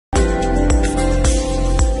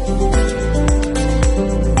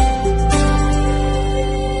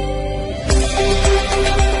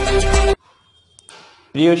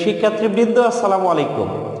প্রিয় শিক্ষার্থীবৃন্দ, আসসালামু আলাইকুম।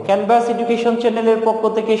 ক্যানভাস এডুকেশন চ্যানেলের পক্ষ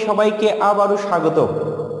থেকে সবাইকে আবারও স্বাগত।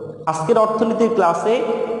 আজকের অর্থনীতির ক্লাসে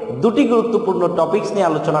দুটি গুরুত্বপূর্ণ টপিকস নিয়ে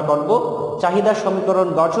আলোচনা করব। চাহিদা সমীকরণ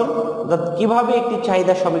গঠন, কিভাবে একটি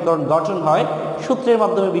চাহিদা সমীকরণ গঠন হয়, সূত্রের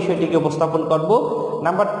মাধ্যমে বিষয়টিকে উপস্থাপন করব।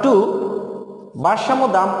 নাম্বার 2, ভারসাম্য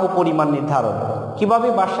দাম ও পরিমাণ নির্ধারণ, কিভাবে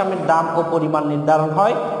ভারসাম্যের দাম ও পরিমাণ নির্ধারণ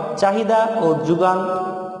হয়। চাহিদা ও যোগান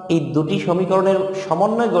এই দুটি সমীকরণের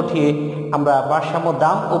সমন্বয় ঘটিয়ে আমরা ভারসাম্য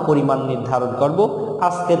দাম ও পরিমাণ নির্ধারণ করব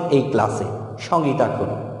আজকের এই ক্লাসে। সঙ্গেই থাকুন।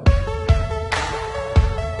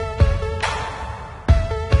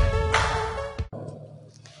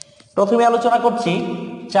 প্রথমে আলোচনা করছি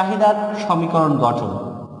চাহিদার সমীকরণ গঠন।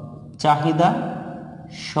 চাহিদা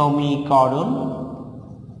সমীকরণ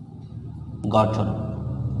গঠন।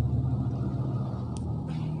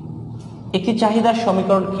 একটি চাহিদার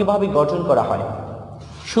সমীকরণ কিভাবে গঠন করা হয়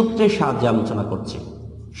সূত্রের সাহায্যে আলোচনা করছি।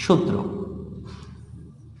 সূত্র: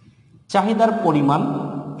 চাহিদার পরিমাণ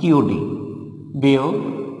কিউডি বিয়োগ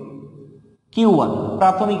কিউ1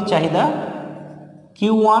 প্রাথমিক চাহিদা,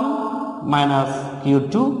 কিউ1 মাইনাস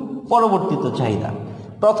কিউ2 পরবর্তীত চাহিদা।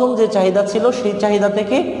 প্রথম যে চাহিদা ছিল সেই চাহিদা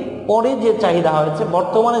থেকে পরে যে চাহিদা হয়েছে,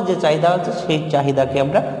 বর্তমানে যে চাহিদা হয়েছে সেই চাহিদাকে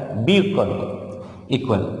আমরা বিয়োগ করব।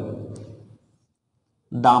 ইকুয়াল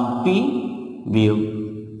দাম পি বিয়োগ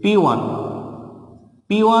পি1,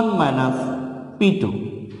 P1 মাইনাস P2।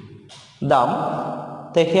 দাম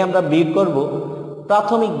থেকে আমরা বিয়োগ করব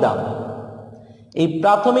প্রাথমিক দাম। এই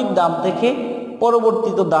প্রাথমিক দাম থেকে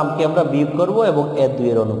পরবর্তীত দামকে আমরা বিয়োগ করব এবং এর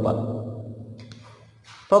দুইয়ের অনুপাত।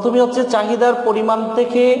 প্রথমে হচ্ছে চাহিদার পরিমাণ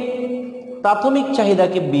থেকে প্রাথমিক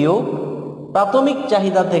চাহিদাকে বিয়োগ, প্রাথমিক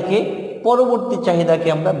চাহিদা থেকে পরবর্তী চাহিদাকে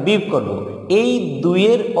আমরা বিয়োগ করব। এই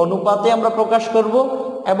দুইয়ের অনুপাতে আমরা প্রকাশ করব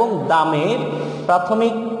এবং দামের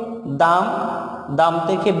প্রাথমিক দাম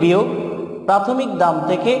থেকে বিয়োগ, প্রাথমিক দাম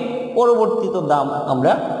থেকে পরবর্তীত দাম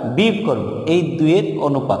আমরা বিয়োগ করব, এই দুইয়ের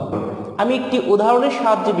অনুপাত। আমি একটি উদাহরণের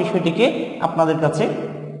সাহায্যে বিষয়টিকে আপনাদের কাছে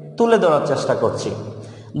তুলে ধরার চেষ্টা করছি।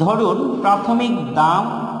 ধরুন প্রাথমিক দাম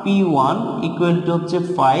P1 ইকুয়াল টু হচ্ছে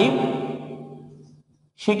 5,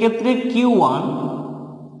 সেক্ষেত্রে Q1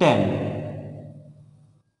 10।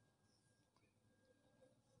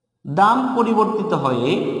 দাম পরিবর্তিত হয়ে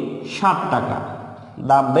 60 টাকা,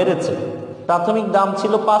 দাম বেড়েছে। প্রাথমিক দাম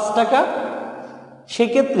ছিল 5 টাকা,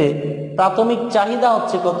 সেক্ষেত্রে প্রাথমিক চাহিদা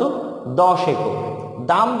হচ্ছে কত? 10 একক।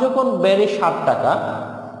 দাম যখন বেড়ে 60 টাকা,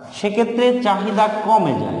 সেক্ষেত্রে চাহিদা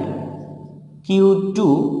কমে যায়। Q2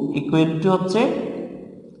 ইকুয়াল টু হচ্ছে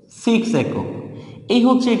 6 একক। এই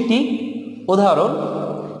হচ্ছে একটি উদাহরণ।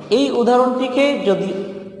 এই উদাহরণটিকে যদি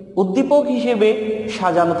উদ্দীপক হিসেবে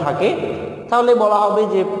সাজানো থাকে তাহলে বলা হবে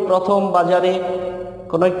যে প্রথম বাজারে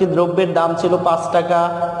কোনো একটি দ্রব্যের দাম ছিল 5 টাকা,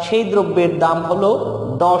 সেই দ্রব্যের দাম হলো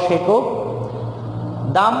 10 একক।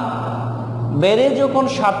 দাম বেড়ে যখন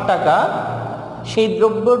 60 টাকা, সেই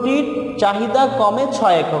দ্রব্যটির চাহিদা কমে 6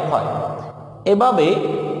 একক হয়। এভাবে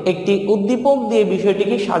একটি উদ্দীপক দিয়ে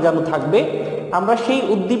বিষয়টিকে সাজানো থাকবে। আমরা সেই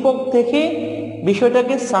উদ্দীপক থেকে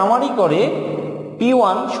বিষয়টাকে সামারি করে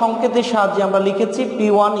P1 সংকেতের সাহায্যে আমরা লিখেছি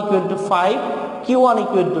P1 equal to 5, Q1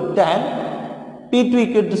 equal to 10, P2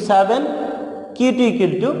 equal to 7, Q2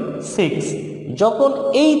 equal to 6। যখন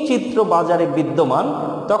এই চিত্র বাজারে বিদ্যমান,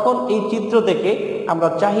 তখন এই চিত্র থেকে আমরা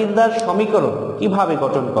চাহিদার সমীকরণ কিভাবে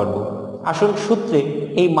গঠন করব, আসল সূত্রে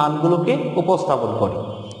এই মানগুলোকে উপস্থাপন করি।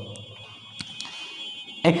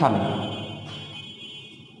 এখানে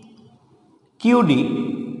কিউডি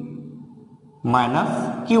মাইনাস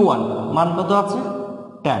কিউ1 মান কত আছে?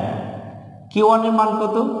 10। কিউ1 এর মান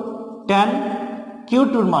কত? 10।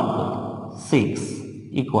 কিউ2 এর মান কত? 6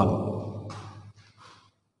 equal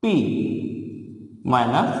P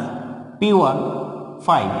minus P1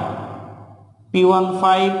 5, P1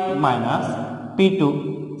 5 minus P2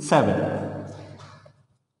 7।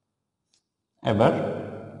 এবার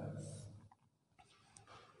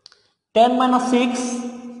 10 মাইনাস 6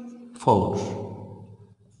 4,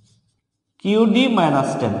 QD মাইনাস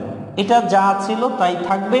 10। এটা যা ছিল তাই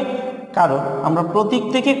থাকবে, কারণ আমরা প্রতীক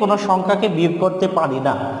থেকে কোনো সংখ্যাকে বিয়োগ করতে পারি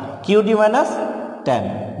না। QD মাইনাস 10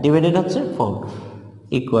 ডিভাইডেড হচ্ছে 4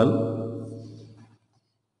 ইকুয়াল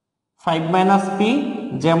 5 মাইনাস P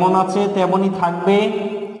যেমন আছে তেমনই থাকবে,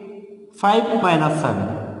 5 মাইনাস 7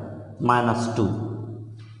 মাইনাস 2।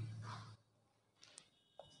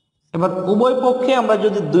 এবার উভয় পক্ষে আমরা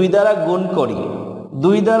যদি 2 দ্বারা গুণ করি,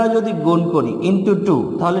 2 দ্বারা যদি গুণ করি ইন্টু 2,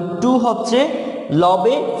 তাহলে 2 হচ্ছে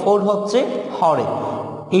লবে, 4 হচ্ছে হরে।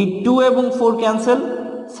 এই 2 এবং 4 ক্যান্সেল।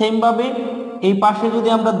 সেমভাবে এই পাশে যদি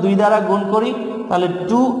আমরা 2 দ্বারা গুণ করি তাহলে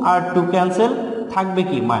 2 আর 2 ক্যান্সেল, থাকবে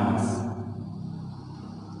কি? মাইনাস।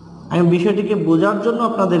 আমি বিষয়টিকে বোঝার জন্য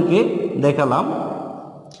আপনাদেরকে দেখালাম।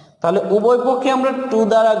 তাহলে উভয় পক্ষে আমরা 2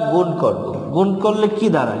 দ্বারা গুণ করব। গুণ করলে কি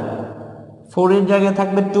দাঁড়ায়? 4 এর জায়গায়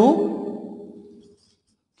থাকবে 2,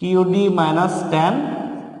 কিউডি মাইনাস 10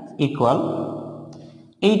 ইকুয়াল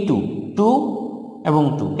এই 2 এবং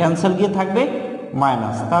 2 ক্যান্সেল গিয়ে থাকবে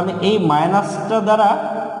মাইনাস। তাহলে এই মাইনাসটা দ্বারা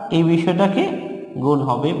এই বিষয়টাকে গুণ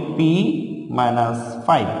হবে পি মাইনাস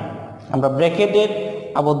 5। আমরা ব্র্যাকেটে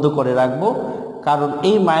আবদ্ধ করে রাখবো, কারণ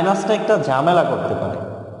এই মাইনাসটা একটা ঝামেলা করতে পারে।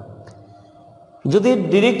 যদি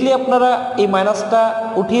ডিরেক্টলি আপনারা এই মাইনাসটা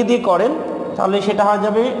উঠিয়ে দিয়ে করেন তাহলে সেটা হয়ে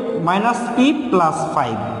যাবে মাইনাস পি প্লাস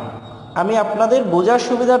 5। আমি আপনাদের বোঝার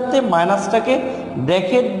সুবিধার্থে মাইনাসটাকে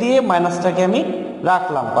ব্র্যাকেট দিয়ে মাইনাসটাকে আমি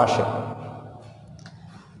রাখলাম পাশে।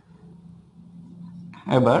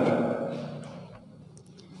 এবার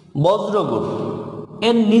বজ্রগুণ,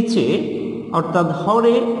 এর নিচে অর্থাৎ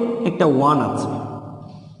হরে একটা 1 আছে।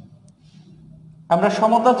 আমরা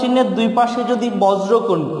সমতা চিহ্নের দুই পাশে যদি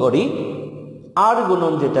বজ্রগুণ করি, আর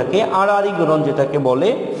গুণন যেটাকে আড়াআড়ি গুণন যেটাকে বলে,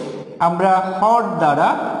 আমরা হর দ্বারা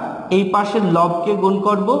এই পাশের লবকে গুণ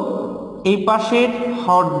করব, এই পাশের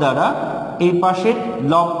হর দ্বারা এই পাশের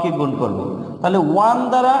লবকে গুণ করব। তাহলে 1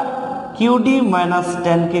 দ্বারা কিউডি মাইনাস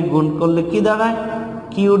 10 কে গুণ করলে কি দাঁড়ায়?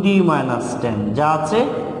 কিউডি মাইনাস 10, যা আছে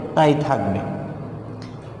তাই থাকবে।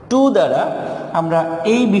 2 দ্বারা আমরা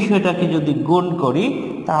এই বিষয়টাকে যদি গুণ করি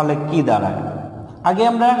তাহলে কি দাঁড়ায়? আগে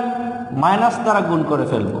আমরা মাইনাস দ্বারা গুণ করে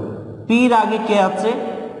ফেলবো। পির আগে কে আছে?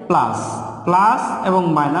 প্লাস, প্লাস এবং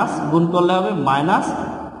মাইনাস গুণ করলে হবে মাইনাস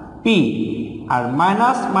পি, আর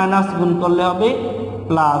মাইনাস মাইনাস গুণ করলে হবে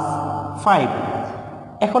প্লাস 5।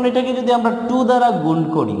 এখন এটাকে যদি আমরা 2 দ্বারা গুণ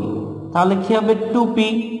করি তাহলে কি হবে? 2p,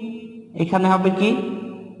 এখানে হবে কি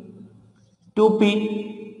 2p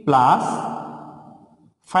প্লাস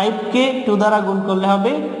 5 কে 2 দ্বারা গুণ করলে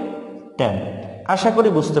হবে 10। আশা করি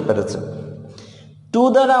বুঝতে পেরেছেন। 2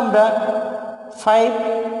 দ্বারা আমরা 5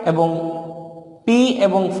 এবং p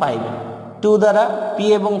এবং 5, 2 দ্বারা p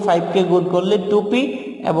এবং 5 কে গুণ করলে 2p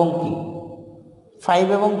এবং কি 5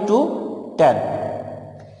 এবং 2 10।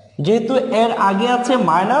 যেহেতু এর আগে আছে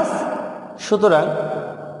মাইনাস, সুতরাং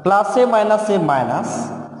প্লাসে মাইনাসে মাইনাস,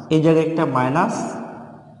 এই জায়গায় একটা মাইনাস,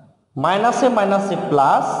 মাইনাসে মাইনাসে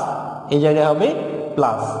প্লাস, এই জায়গায় হবে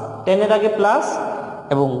প্লাস। 10 এর আগে প্লাস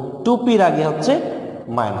এবং 2pর আগে হচ্ছে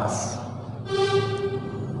মাইনাস।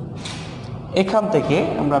 এখান থেকে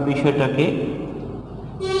আমরা বিষয়টাকে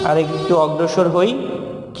আরেকটু অগ্রসর হই।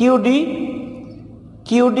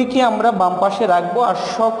 কিউডিকে আমরা বাম পাশে রাখবো আর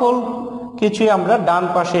সকল কিছুই আমরা ডান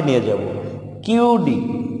পাশে নিয়ে যাব। কিউডি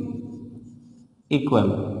ইকুয়াল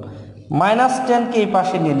মাইনাস 10 কে এই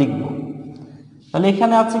পাশে নিয়ে লিখব। তাহলে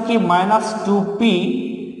এখানে আছে কি মাইনাস 2p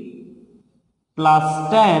প্লাস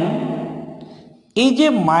 10। এই যে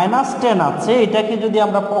মাইনাস 10 আছে এটাকে যদি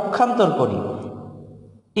আমরা পক্ষান্তর করি,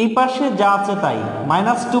 এই পাশে যা আছে তাই,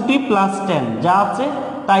 মাইনাস 2p প্লাস 10 যা আছে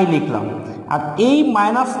তাই লিখলাম। আর এই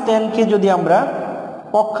মাইনাস 10 কে যদি আমরা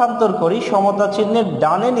পক্ষান্তর করি, সমতা চিহ্নের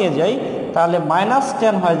ডানে নিয়ে যাই, তাহলে মাইনাস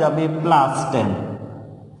 10 হয়ে যাবে প্লাস 10,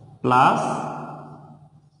 প্লাস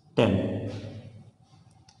 10।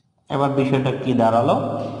 এবার বিষয়টা কি দাঁড়ালো?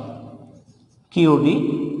 QD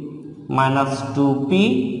minus 2p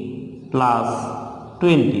plus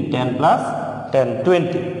 20, 10 plus 10 20।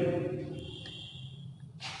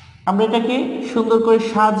 আমরা এটাকে সুন্দর করে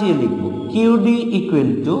সাজিয়ে লিখব। QD equal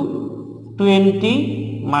to 20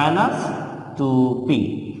 minus 2p।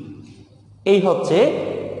 এই হচ্ছে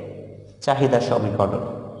চাহিদা সমীকরণ।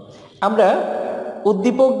 আমরা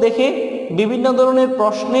উদ্দীপক দেখে বিভিন্ন ধরনের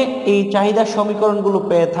প্রশ্নে এই চাহিদা সমীকরণগুলো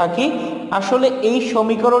পেয়ে থাকি। আসলে এই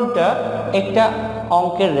সমীকরণটা একটা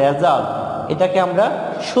অঙ্কের রেজাল্ট। এটাকে আমরা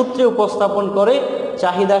সূত্রে উপস্থাপন করে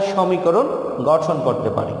চাহিদা সমীকরণ গঠন করতে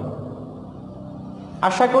পারি।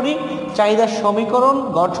 আশা করি চাহিদা সমীকরণ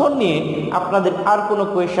গঠন নিয়ে আপনাদের আর কোনো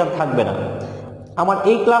কোয়েশ্চেন থাকবে না। আমার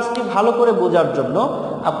এই ক্লাসটি ভালো করে বোঝার জন্য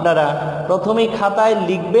আপনারা প্রথমেই খাতায়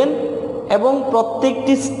লিখবেন এবং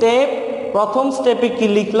প্রত্যেকটি স্টেপ, প্রথম স্টেপে কি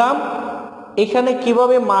লিখলাম, এখানে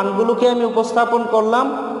কিভাবে মানগুলোকে আমি উপস্থাপন করলাম,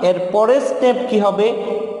 এর পরের স্টেপ কি হবে,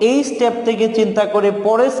 এই স্টেপ থেকে চিন্তা করে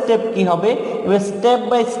পরের স্টেপ কি হবে, এবার স্টেপ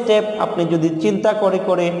বাই স্টেপ আপনি যদি চিন্তা করে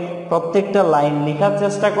করে প্রত্যেকটা লাইন লেখার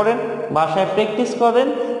চেষ্টা করেন, ভাষায় প্র্যাকটিস করেন,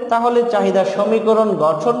 তাহলে চাহিদা সমীকরণ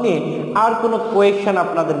গঠন নিয়ে আর কোনো কোয়েশ্চেন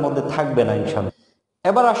আপনাদের মধ্যে থাকবে না ইনশাআল্লাহ।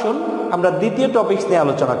 এবার আসুন আমরা দ্বিতীয় টপিকস নিয়ে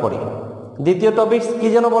আলোচনা করি। দ্বিতীয় টপিকস কি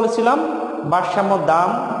যেন বলেছিলাম? ভারসাম্য দাম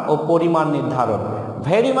ও পরিমাণ নির্ধারণ।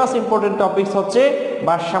 ভেরি মাচ ইম্পর্টেন্ট টপিকস হচ্ছে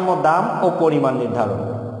ভারসাম্য দাম ও পরিমাণ নির্ধারণ।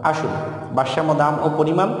 আসুন ভারসাম্য দাম ও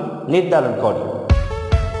পরিমাণ নির্ধারণ করি।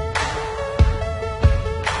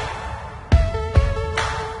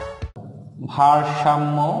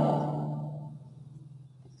 ভারসাম্য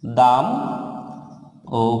দাম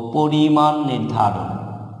ও পরিমাণ নির্ধারণ।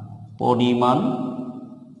 পরিমাণ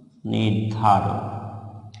নির্ধারণ।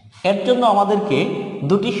 এর জন্য আমাদেরকে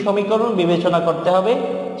দুটি সমীকরণ বিবেচনা করতে হবে,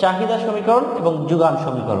 চাহিদা সমীকরণ এবং যোগান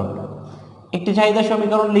সমীকরণ। একটি চাহিদা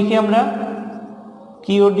সমীকরণ লিখি আমরা,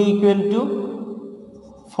 QD equal to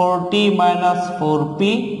 40 minus 4p,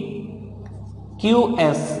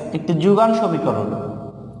 QS একটি যোগান সমীকরণ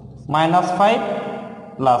 -5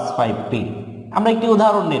 প্লাস 5p। আমরা একটি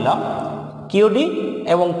উদাহরণ নিলাম, কিউডি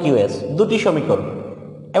এবং কিউএস দুটি সমীকরণ।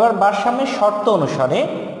 এবার ভারসাম্যের শর্ত অনুসারে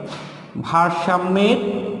ভারসাম্যের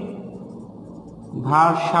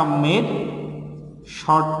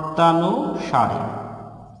শর্তানুসারে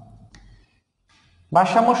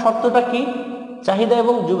ভারসাম্য শর্তটা কি? চাহিদা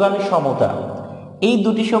এবং যোগানের সমতা। এই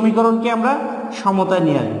দুটি সমীকরণকে আমরা সমতায়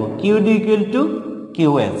নিয়ে আসবো। QD equal to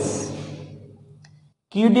QS,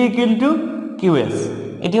 QD equal to QS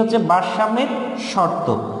এটি হচ্ছে ভারসাম্যের শর্ত।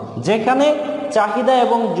 যেখানে চাহিদা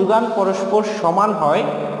এবং যোগান পরস্পর সমান হয়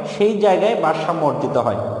সেই জায়গায় ভারসাম্য অর্জিত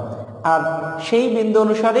হয়, আর সেই বিন্দু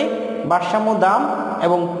অনুসারে ভারসাম্য দাম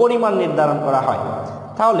এবং পরিমাণ নির্ধারণ করা হয়।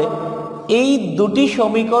 তাহলে এই দুটি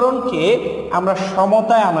সমীকরণকে আমরা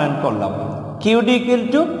সমতায় আনয়ন করলাম। QD equal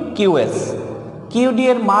to QS, QD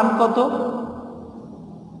এর মান কত?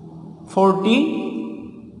 40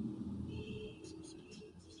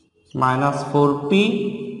 minus 4p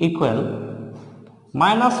equal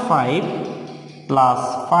 -5 plus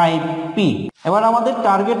 5p। এবার আমাদের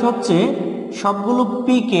টার্গেট হচ্ছে সবগুলো p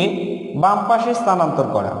কে বাম পাশে স্থানান্তর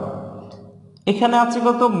করা। এখানে আছে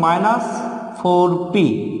কত? -4p,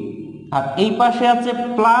 আর এই পাশে আছে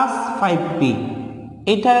 +5p।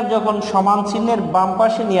 এটা যখন সমান চিহ্নের বাম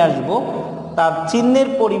পাশে নিয়ে আসব তার চিহ্নের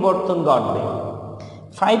পরিবর্তন ঘটবে।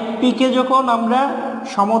 5p কে যখন আমরা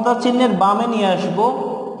সমতা চিহ্নের বামে নিয়ে আসব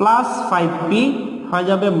 +5p হয়ে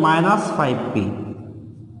যাবে -5p।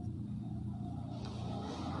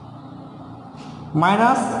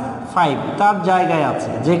 -5 তার জায়গায়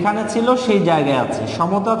আছে, যেখানে ছিল সেই জায়গায় আছে।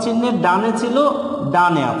 সমতা চিহ্নের ডানে ছিল,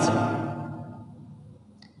 ডানে আছে।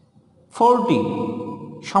 40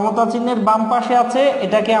 সমতা চিহ্নের বাম পাশে আছে,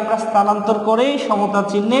 এটাকে আমরা স্থানান্তর করে সমতা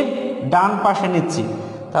চিহ্নের ডান পাশে নিচ্ছি।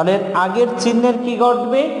 তাহলে আগের চিহ্নের কি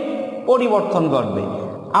ঘটবে? পরিবর্তন ঘটবে।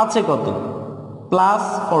 আছে কত?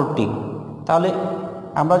 +40। তাহলে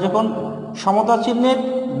আমরা যখন সমতা চিহ্নের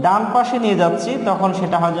ডান পাশে নিয়ে যাচ্ছি তখন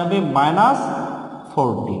সেটা হয়ে যাবে -40।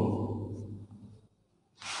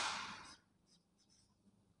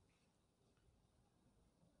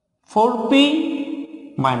 4p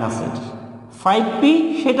 -8, 5p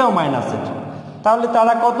সেটাও -8। তাহলে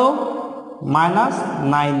তারা কত?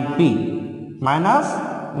 -9p,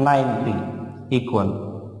 -9p ইকুয়াল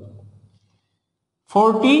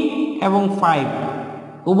 40 এবং 5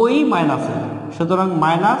 উভয়ই -8, সুতরাং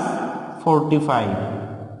 -45।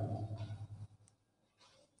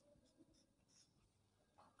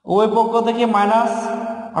 উভয় পক্ষ থেকে মাইনাস,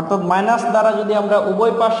 অর্থাৎ মাইনাস দ্বারা যদি আমরা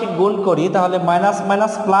উভয় পাশে গুণ করি তাহলে minus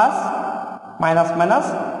minus plus, minus minus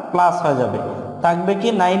plus হয়ে যাবে। থাকবে কি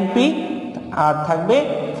 9p আর থাকবে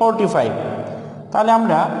 45। তাহলে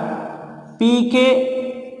আমরা p কে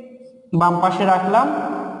বাম পাশে রাখলাম,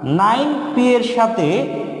 9p এর সাথে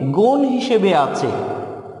গুণ হিসেবে আছে,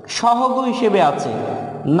 সহগ হিসেবে আছে।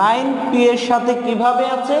 9p এর সাথে কিভাবে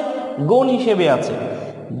আছে? গুণ হিসেবে আছে।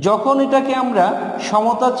 যখন এটাকে আমরা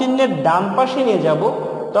সমতা চিহ্নের ডান পাশে নিয়ে যাব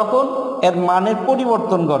তখন এর মানের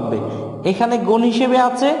পরিবর্তন ঘটবে। এখানে গুণ হিসেবে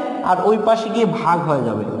আছে আর ওই পাশে গিয়ে ভাগ হয়ে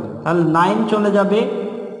যাবে, তাহলে 9 চলে যাবে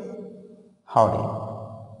হরে।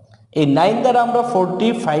 এই 9 দ্বারা আমরা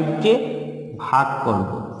 45 কে ভাগ করব,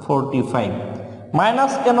 45।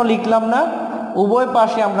 মাইনাস কেন লিখলাম না? উভয়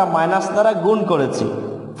পাশে আমরা মাইনাস দ্বারা গুণ করেছি,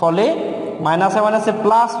 ফলে মাইনাসে মাইনাসে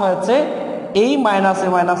প্লাস হয়েছে, এই মাইনাসে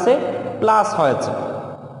মাইনাসে প্লাস হয়েছে।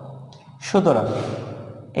 সুতরাং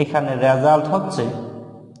এখানে রেজাল্ট হচ্ছে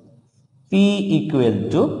p ইকুয়াল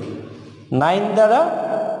টু 9 দ্বারা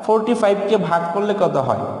 45 কে ভাগ করলে কত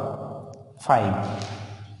হয়? 5।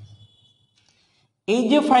 এই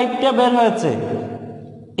যে 5টা বের হয়েছে,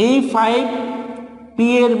 এই 5p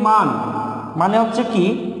এর মান মানে হচ্ছে কি?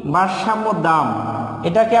 ভারসাম্য দাম।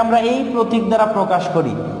 এটাকে আমরা এই প্রতীক দ্বারা প্রকাশ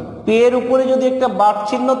করি। p এর উপরে যদি একটা বাদ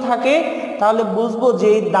চিহ্ন থাকে তাহলে বুঝবো যে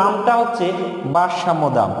এই দামটা হচ্ছে ভারসাম্য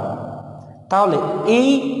দাম। তাহলে এই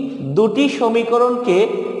দুটি সমীকরণকে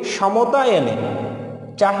সমতায় এনে,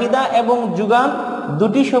 চাহিদা এবং যোগান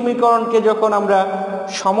দুটি সমীকরণকে যখন আমরা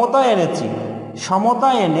সমতায় এনেছি,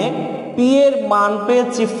 সমতায় এনে p এর মান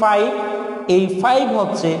পেয়েছি 5, এই 5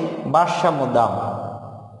 হচ্ছে ভারসাম্য দাম।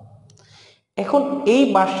 এখন এই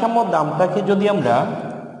ভারসাম্য দামটাকে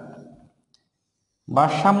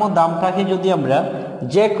যদি আমরা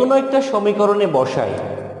যে কোনো একটা সমীকরণে বসাই,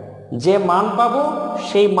 যে মান পাবো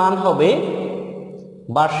সেই মান হবে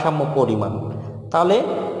ভারসাম্য পরিমাণ। তাহলে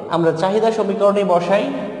আমরা চাহিদা সমীকরণে বসাই।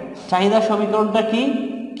 চাহিদা সমীকরণটা কি?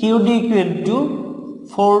 QD equal to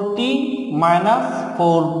 40 minus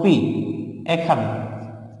 4p। এখানে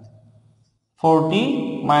 40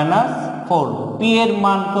 মাইনাস 4, পি এর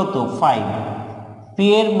মান কত? 5। পি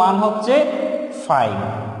এর মান হচ্ছে 5।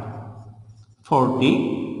 40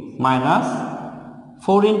 মাইনাস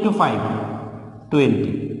 4 ইন্টু 5 20।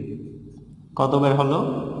 কত বের হলো?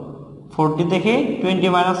 40 থেকে 20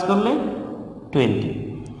 মাইনাস করলে 20।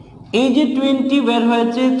 এই যে 20 বের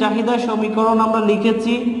হয়েছে, চাহিদা সমীকরণ আমরা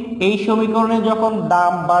লিখেছি। এই সমীকরণে যখন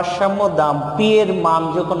দাম, ভারসাম্য দাম, পি এর মান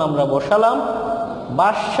যখন আমরা বসালাম,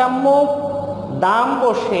 ভারসাম্য দাম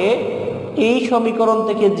বসে এই সমীকরণ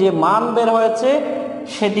থেকে যে মান বের হয়েছে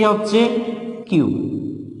সেটি হচ্ছে কিউ,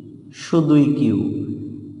 শুধুই কিউ,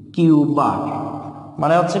 কিউ বার।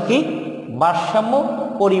 মানে হচ্ছে কি? ভারসাম্য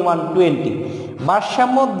পরিমাণ 20,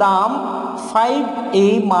 ভারসাম্য দাম 5।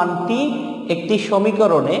 এই মানটি একটি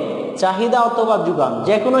সমীকরণে, চাহিদা অথবা যোগান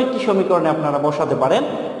যে কোনো একটি সমীকরণে আপনারা বসাতে পারেন।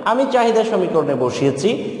 আমি চাহিদা সমীকরণে বসিয়েছি।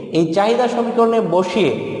 এই চাহিদা সমীকরণে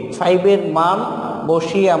বসিয়ে 5 এর মান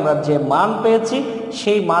বসিয়ে আমরা যে মান পেয়েছি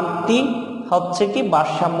সেই মানটি হচ্ছে কি?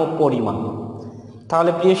 ভারসাম্য পরিমাণ।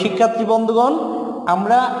 তাহলে প্রিয় শিক্ষার্থী বন্ধুগণ,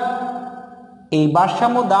 আমরা এই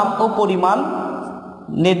ভারসাম্য দাম ও পরিমাণ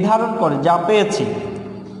নির্ধারণ করে যা পেয়েছি,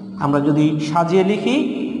 আমরা যদি সাজিয়ে লিখি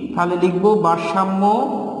তাহলে লিখব ভারসাম্য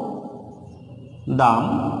দাম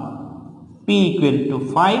পি ইকুয়াল টু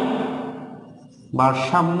 5,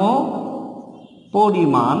 ভারসাম্য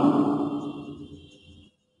পরিমাণ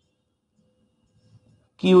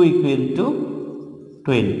Q equal to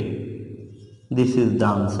 20। This is the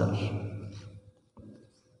answer.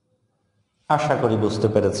 আশা করি বুঝতে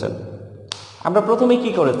পেরেছেন। আমরা প্রথমে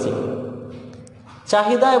কি করেছি?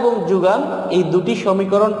 চাহিদা এবং যোগান এই দুটি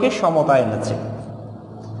সমীকরণকে সমতায় এনেছে।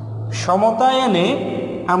 সমতায় এনে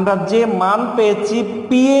আমরা যে মান পেয়েছি,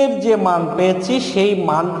 পি এর যে মান পেয়েছি, সেই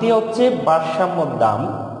মানটি হচ্ছে ভারসাম্য দাম,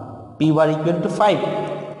 পি বার ইকুয়াল টু 5।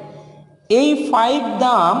 এই 5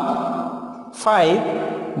 দাম, 5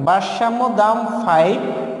 ভারসাম্য দাম 5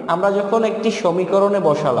 আমরা যখন একটি সমীকরণে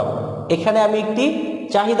বসালাম, এখানে আমি একটি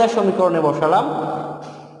চাহিদা সমীকরণে বসালাম।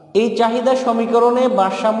 এই চাহিদা সমীকরণে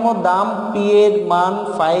ভারসাম্য দাম পি এর মান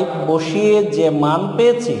 5 বসিয়ে যে মান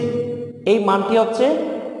পেয়েছি, এই মানটি হচ্ছে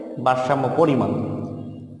ভারসাম্য পরিমাণ।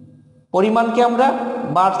 পরিমাণকে আমরা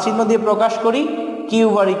বার চিহ্ন দিয়ে প্রকাশ করি, কিউ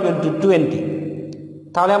বার ইকুয়াল টু 20।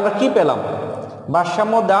 তাহলে আমরা কি পেলাম?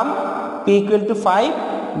 ভারসাম্য দাম পি ইকুয়াল টু 5,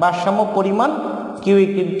 ভারসাম্য পরিমাণ কিউ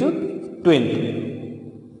ইকুয়াল টু 20।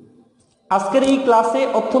 আজকের এই ক্লাসে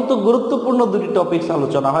অত্যন্ত গুরুত্বপূর্ণ দুটি টপিকস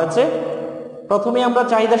আলোচনা হয়েছে। প্রথমে আমরা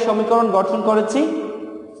চাহিদা সমীকরণ গঠন করেছি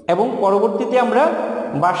এবং পরবর্তীতে আমরা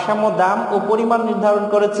ভারসাম্য দাম ও পরিমাণ নির্ধারণ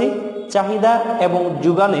করেছি চাহিদা এবং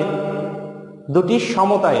যোগানের দুটি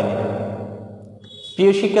সমতা এনে।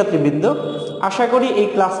 প্রিয় শিক্ষার্থীবৃন্দ, আশা করি এই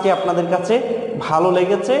ক্লাসটি আপনাদের কাছে ভালো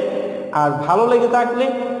লেগেছে। আর ভালো লেগে থাকলে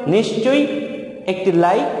নিশ্চয়ই একটি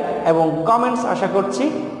লাইক এবং কমেন্টস আশা করছি।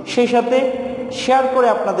 সেই সাথে শেয়ার করে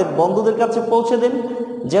আপনাদের বন্ধুদের কাছে পৌঁছে দিন,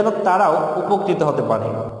 যেন তারাও উপকৃত হতে পারে।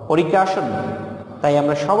 পরীক্ষা আসন্ন, তাই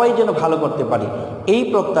আমরা সবাই যেন ভালো করতে পারি, এই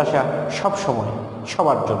প্রত্যাশা সব সময়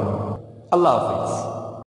সবার জন্য। আল্লাহ হাফেজ।